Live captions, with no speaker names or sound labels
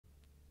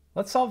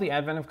Let's solve the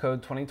Advent of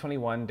Code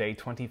 2021 Day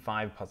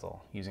 25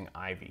 puzzle using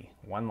Ivy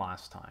one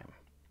last time.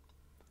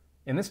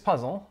 In this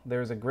puzzle,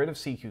 there is a grid of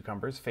sea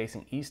cucumbers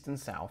facing east and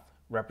south,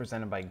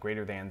 represented by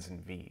greater thans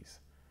and V's.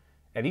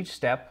 At each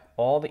step,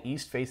 all the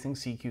east-facing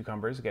sea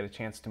cucumbers get a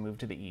chance to move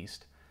to the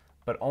east,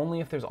 but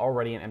only if there's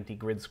already an empty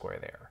grid square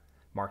there,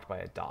 marked by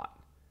a dot.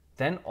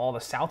 Then all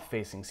the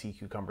south-facing sea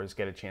cucumbers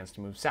get a chance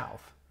to move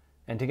south,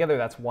 and together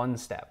that's one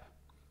step.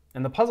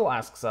 And the puzzle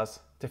asks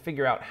us to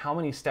figure out how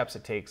many steps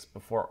it takes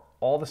before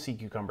all the sea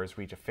cucumbers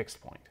reach a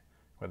fixed point,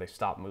 where they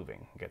stop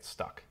moving and get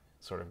stuck,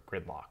 sort of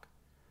gridlock.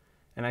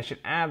 And I should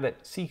add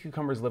that sea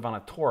cucumbers live on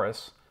a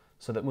torus,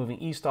 so that moving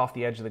east off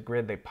the edge of the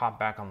grid, they pop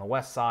back on the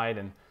west side,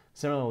 and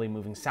similarly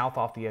moving south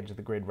off the edge of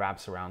the grid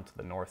wraps around to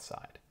the north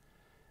side.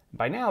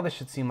 By now, this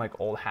should seem like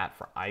old hat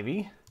for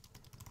Ivy.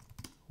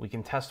 We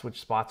can test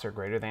which spots are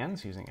greater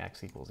thans using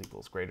x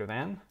equals greater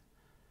than.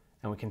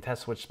 And we can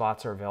test which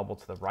spots are available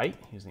to the right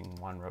using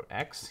one row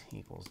x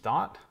equals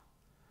dot.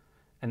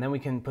 And then we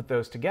can put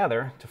those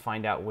together to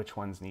find out which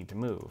ones need to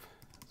move.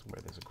 So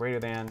where there's a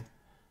greater than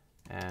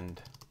and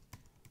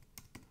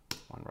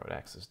one row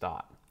x is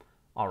dot.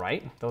 All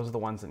right, those are the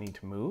ones that need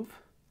to move.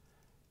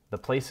 The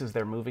places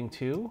they're moving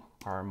to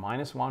are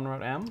minus one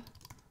row m,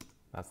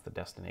 that's the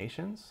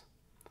destinations.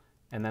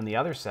 And then the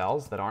other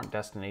cells that aren't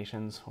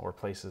destinations or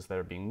places that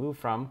are being moved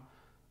from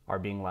are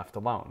being left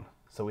alone.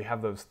 So we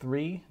have those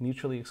three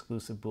mutually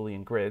exclusive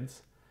Boolean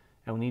grids,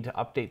 and we need to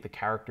update the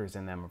characters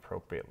in them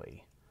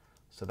appropriately.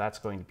 So that's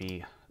going to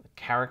be the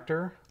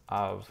character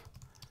of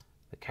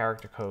the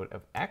character code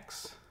of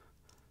x,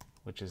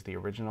 which is the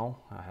original,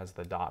 has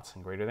the dots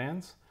and greater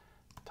thans,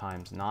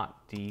 times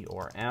not d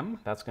or m.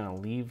 That's going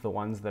to leave the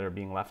ones that are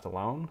being left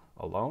alone,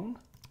 alone.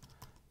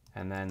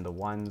 And then the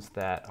ones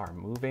that are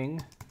moving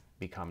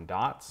become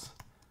dots,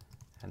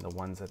 and the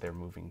ones that they're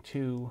moving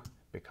to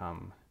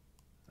become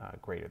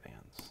greater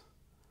thans.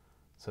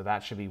 So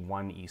that should be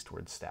one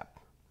eastward step.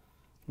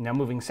 Now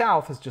moving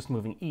south is just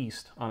moving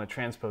east on a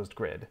transposed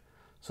grid.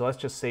 So let's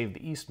just save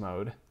the east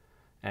mode,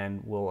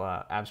 and we'll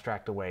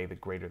abstract away the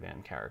greater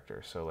than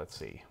character. So let's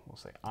see, we'll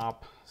say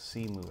op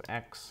c move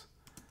x.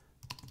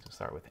 So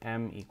start with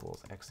m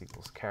equals x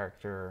equals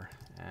character,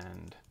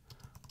 and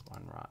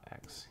one raw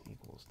x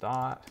equals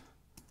dot.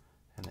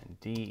 And then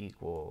d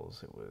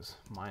equals, it was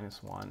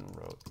minus one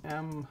row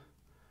m.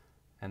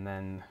 And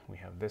then we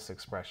have this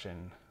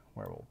expression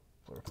where we'll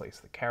replace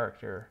the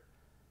character.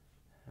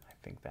 And I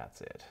think that's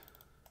it.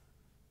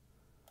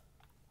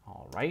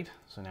 All right,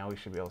 so now we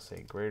should be able to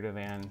say greater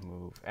than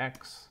move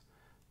x.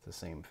 It's the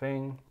same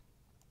thing.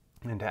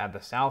 And to add the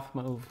south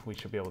move, we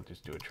should be able to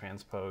just do a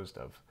transpose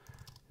of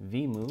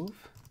v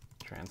move,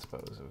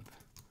 transpose of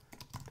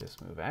this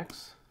move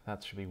x.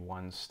 That should be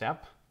one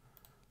step.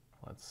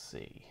 Let's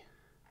see.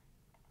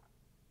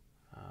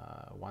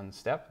 One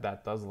step,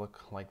 that does look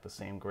like the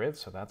same grid,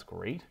 so that's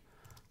great.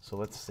 So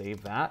let's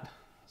save that.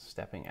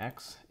 Stepping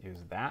x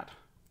is that.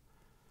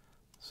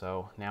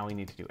 So now we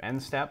need to do n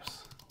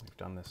steps. We've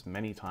done this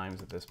many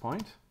times at this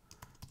point.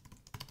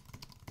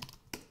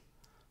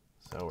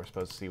 So we're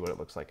supposed to see what it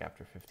looks like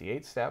after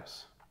 58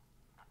 steps.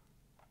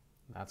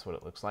 That's what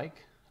it looks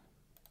like.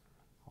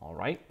 All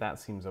right, that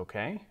seems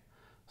okay.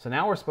 So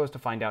now we're supposed to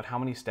find out how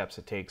many steps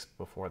it takes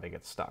before they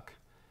get stuck.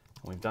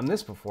 And we've done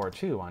this before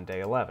too on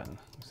day 11.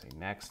 We say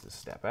next is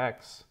step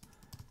x,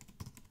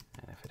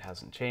 and if it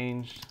hasn't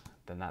changed,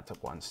 then that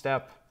took one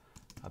step.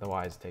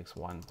 Otherwise, it takes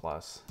 1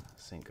 plus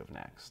sync of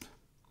next.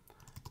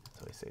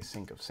 So we say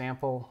sync of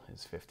sample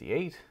is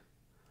 58,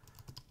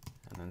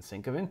 and then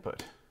sync of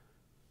input.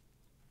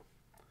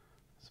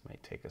 This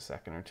might take a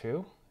second or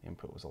two.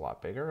 Input was a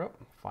lot bigger. Oh,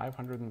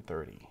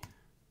 530.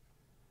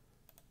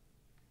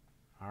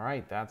 All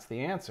right, that's the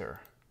answer.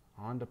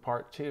 On to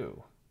part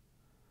 2.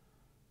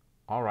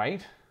 All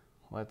right,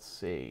 let's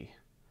see.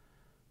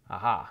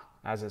 Aha,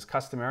 as is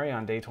customary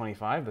on day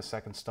 25, the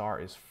second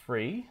star is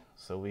free.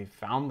 So we've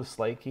found the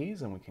sleigh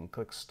keys, and we can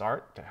click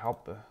start to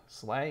help the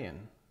sleigh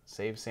and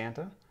save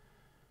Santa.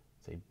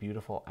 It's a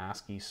beautiful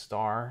ASCII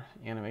star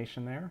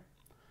animation there.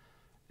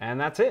 And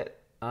that's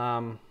it.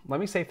 Let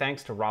me say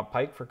thanks to Rob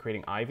Pike for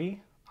creating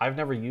Ivy. I've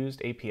never used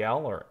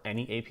APL or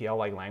any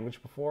APL-like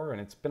language before, and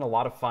it's been a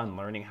lot of fun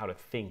learning how to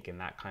think in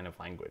that kind of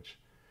language.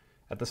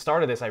 At the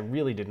start of this, I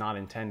really did not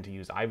intend to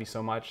use Ivy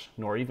so much,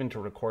 nor even to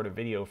record a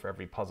video for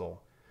every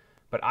puzzle.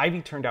 But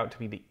Ivy turned out to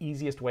be the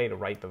easiest way to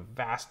write the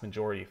vast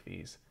majority of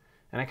these,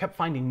 and I kept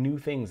finding new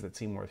things that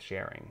seem worth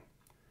sharing.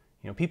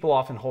 You know, people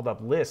often hold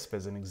up Lisp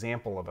as an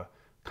example of a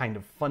kind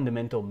of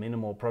fundamental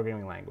minimal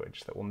programming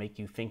language that will make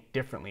you think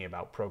differently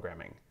about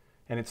programming.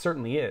 And it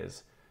certainly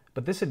is,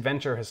 but this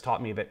adventure has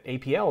taught me that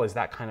APL is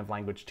that kind of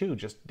language too,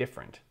 just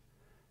different.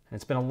 And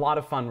it's been a lot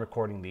of fun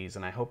recording these,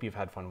 and I hope you've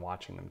had fun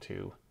watching them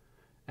too.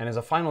 And as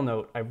a final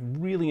note, I've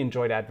really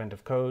enjoyed Advent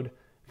of Code.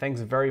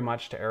 Thanks very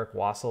much to Eric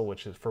Wassel,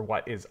 which is for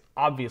what is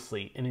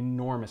obviously an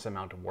enormous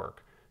amount of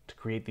work to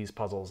create these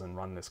puzzles and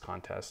run this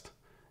contest.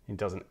 He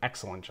does an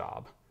excellent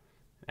job.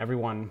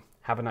 Everyone,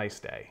 have a nice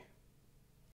day.